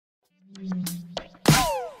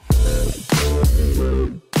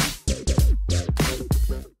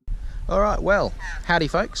Alright, well, howdy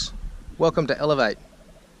folks. Welcome to Elevate.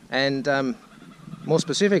 And more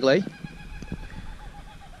specifically,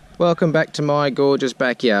 welcome back to my gorgeous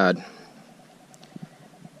backyard.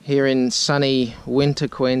 Here in sunny winter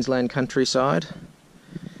Queensland countryside.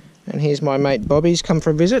 And here's my mate Bobby's come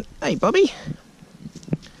for a visit. Hey Bobby!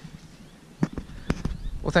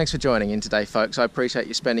 Well, thanks for joining in today folks. I appreciate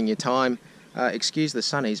you spending your time. Excuse the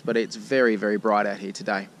sunnies, but it's very, very bright out here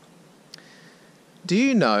today. Do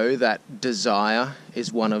you know that desire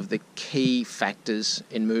is one of the key factors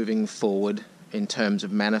in moving forward in terms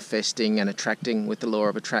of manifesting and attracting with the law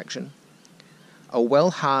of attraction? A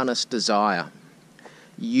well-harnessed desire,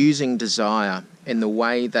 using desire in the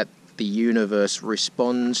way that the universe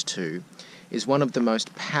responds to, is one of the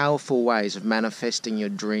most powerful ways of manifesting your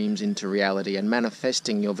dreams into reality and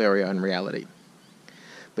manifesting your very own reality.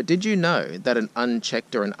 But did you know that an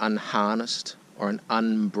unchecked or an unharnessed or an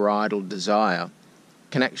unbridled desire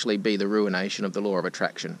can actually be the ruination of the law of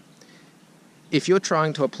attraction? If you're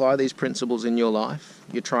trying to apply these principles in your life,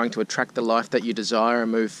 you're trying to attract the life that you desire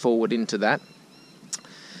and move forward into that,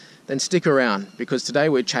 then stick around, because today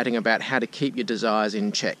we're chatting about how to keep your desires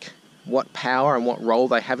in check, what power and what role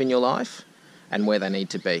they have in your life, and where they need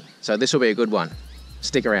to be. So this will be a good one.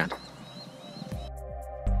 Stick around.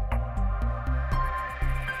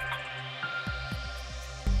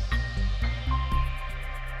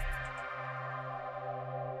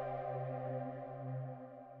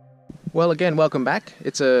 Well, again, welcome back.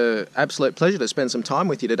 It's an absolute pleasure to spend some time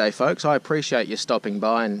with you today, folks. I appreciate you stopping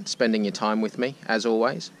by and spending your time with me, as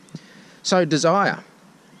always. So, desire.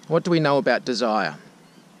 What do we know about desire?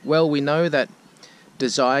 Well, we know that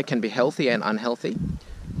desire can be healthy and unhealthy,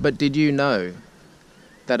 but did you know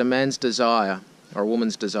that a man's desire, or a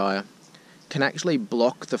woman's desire, can actually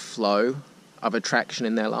block the flow of attraction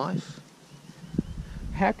in their life?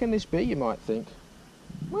 How can this be, you might think?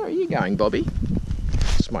 Where are you going, Bobby?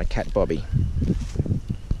 My cat Bobby.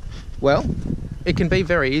 Well, it can be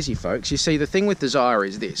very easy, folks. You see, the thing with desire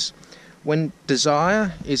is this. When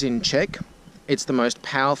desire is in check, it's the most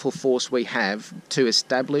powerful force we have to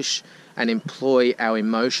establish and employ our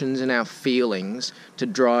emotions and our feelings to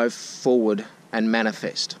drive forward and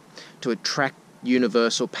manifest, to attract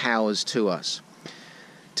universal powers to us.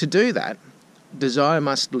 To do that, desire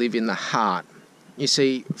must live in the heart. You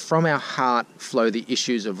see, from our heart flow the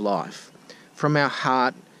issues of life. From our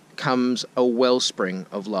heart comes a wellspring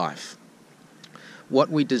of life.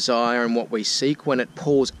 What we desire and what we seek, when it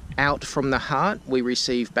pours out from the heart, we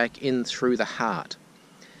receive back in through the heart.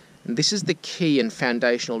 And this is the key and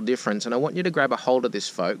foundational difference, and I want you to grab a hold of this,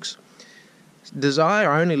 folks.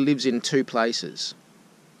 Desire only lives in two places.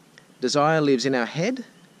 Desire lives in our head,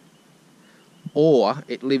 or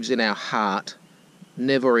it lives in our heart,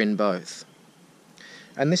 never in both.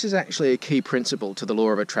 And this is actually a key principle to the law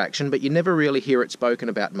of attraction, but you never really hear it spoken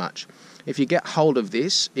about much. If you get hold of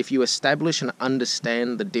this, if you establish and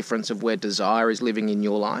understand the difference of where desire is living in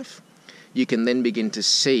your life, you can then begin to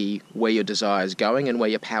see where your desire is going and where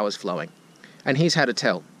your power is flowing. And here's how to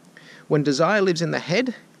tell. When desire lives in the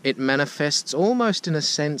head, it manifests almost in a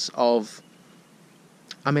sense of,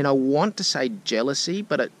 I want to say jealousy,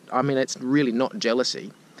 but it's really not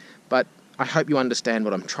jealousy. But I hope you understand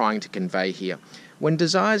what I'm trying to convey here. When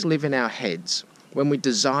desires live in our heads, when we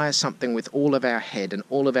desire something with all of our head and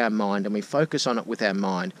all of our mind, and we focus on it with our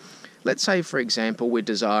mind, let's say, for example, we're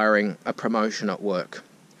desiring a promotion at work.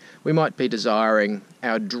 We might be desiring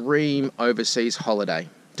our dream overseas holiday,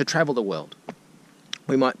 to travel the world.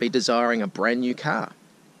 We might be desiring a brand new car,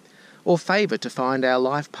 or favour to find our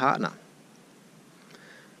life partner.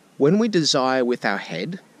 When we desire with our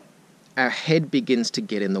head begins to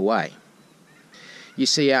get in the way. You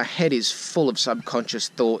see, our head is full of subconscious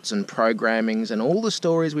thoughts and programmings and all the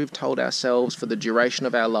stories we've told ourselves for the duration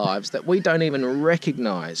of our lives that we don't even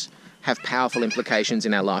recognise have powerful implications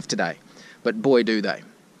in our life today. But boy, do they.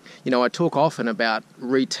 You know, I talk often about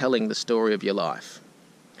retelling the story of your life.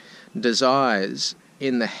 Desires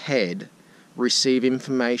in the head receive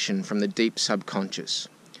information from the deep subconscious.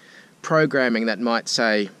 Programming that might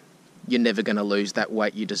say, you're never going to lose that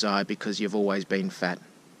weight you desire because you've always been fat.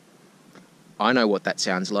 I know what that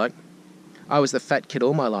sounds like. I was the fat kid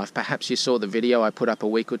all my life. Perhaps you saw the video I put up a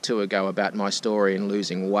week or two ago about my story in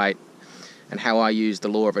losing weight and how I used the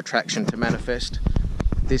law of attraction to manifest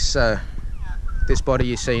this body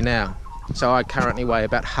you see now. So I currently weigh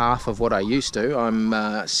about half of what I used to.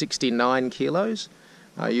 I'm 69 kilos.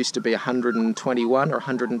 I used to be 121 or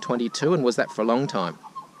 122 and was that for a long time.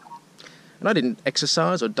 And I didn't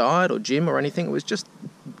exercise or diet or gym or anything. It was just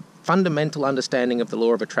fundamental understanding of the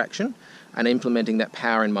law of attraction and implementing that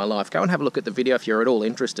power in my life. Go and have a look at the video if you're at all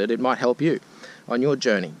interested. It might help you on your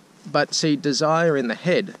journey. But see, desire in the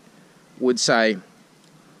head would say,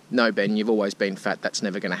 no, Ben, you've always been fat. That's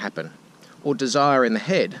never going to happen. Or desire in the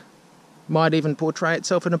head might even portray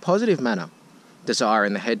itself in a positive manner. Desire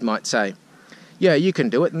in the head might say, yeah, you can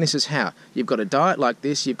do it, and this is how. You've got to diet like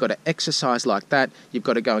this, you've got to exercise like that, you've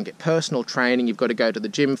got to go and get personal training, you've got to go to the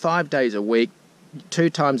gym 5 days a week, 2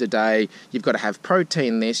 times a day, you've got to have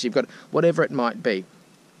protein this, you've got whatever it might be.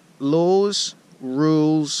 Laws,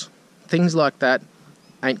 rules, things like that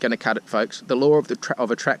ain't going to cut it, folks. The law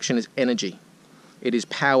of attraction is energy. It is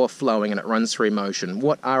power flowing and it runs through emotion.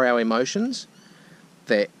 What are our emotions?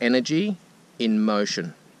 They're energy in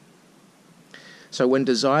motion. So when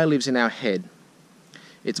desire lives in our head,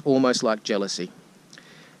 it's almost like jealousy.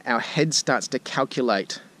 Our head starts to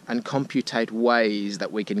calculate and computate ways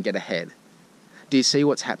that we can get ahead. Do you see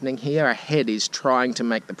what's happening here? Our head is trying to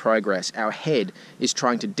make the progress. Our head is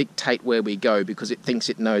trying to dictate where we go because it thinks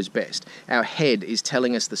it knows best. Our head is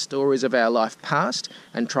telling us the stories of our life past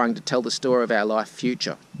and trying to tell the story of our life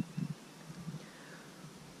future.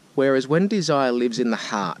 Whereas when desire lives in the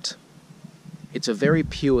heart, it's a very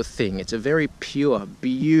pure thing. It's a very pure,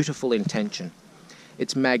 beautiful intention.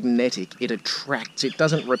 It's magnetic. It attracts. It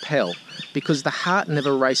doesn't repel because the heart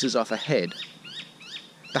never races off ahead.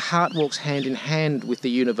 The heart walks hand in hand with the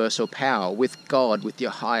universal power, with God, with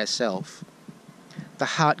your higher self. The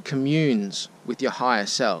heart communes with your higher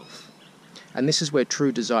self. And this is where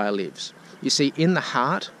true desire lives. You see, in the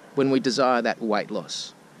heart, when we desire that weight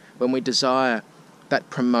loss, when we desire that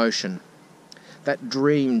promotion, that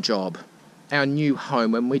dream job, our new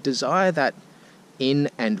home, when we desire that in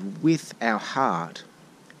and with our heart,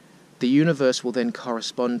 the universe will then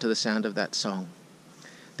correspond to the sound of that song.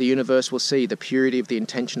 The universe will see the purity of the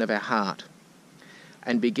intention of our heart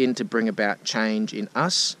and begin to bring about change in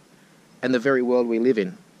us and the very world we live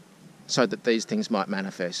in so that these things might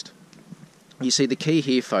manifest. You see, the key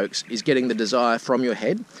here, folks, is getting the desire from your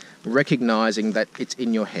head, recognizing that it's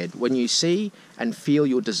in your head. When you see and feel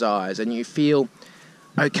your desires and you feel,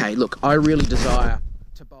 okay, look, I really desire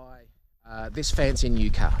to buy this fancy new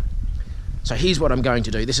car. So here's what I'm going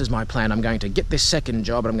to do. This is my plan. I'm going to get this second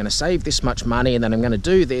job and I'm going to save this much money and then I'm going to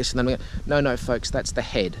do this. And then No, folks, that's the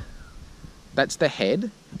head. That's the head.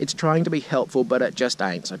 It's trying to be helpful, but it just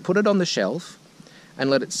ain't. So put it on the shelf and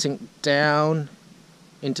let it sink down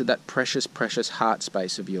into that precious, precious heart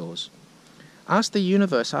space of yours. Ask the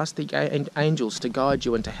universe, ask the angels to guide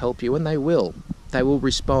you and to help you, and they will. They will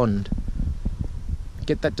respond.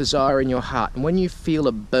 Get that desire in your heart. And when you feel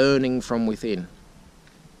a burning from within,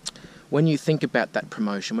 when you think about that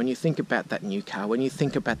promotion, when you think about that new car, when you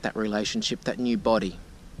think about that relationship, that new body,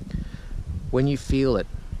 when you feel it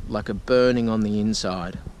like a burning on the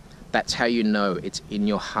inside, that's how you know it's in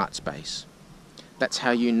your heart space. That's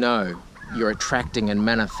how you know you're attracting and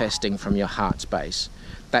manifesting from your heart space.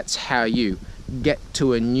 That's how you get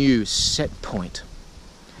to a new set point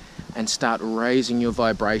and start raising your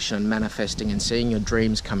vibration and manifesting and seeing your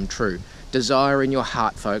dreams come true. Desire in your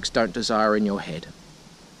heart, folks. Don't desire in your head.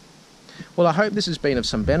 Well, I hope this has been of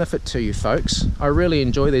some benefit to you, folks. I really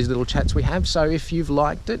enjoy these little chats we have, so if you've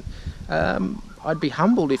liked it, I'd be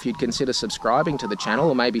humbled if you'd consider subscribing to the channel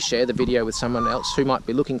or maybe share the video with someone else who might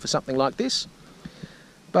be looking for something like this.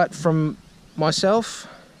 But from myself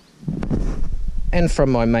and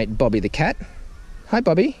from my mate Bobby the cat. Hi,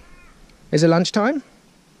 Bobby. Is it lunchtime?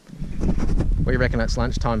 We reckon it's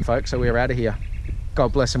lunchtime, folks, so we're out of here.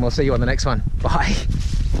 God bless and we'll see you on the next one. Bye.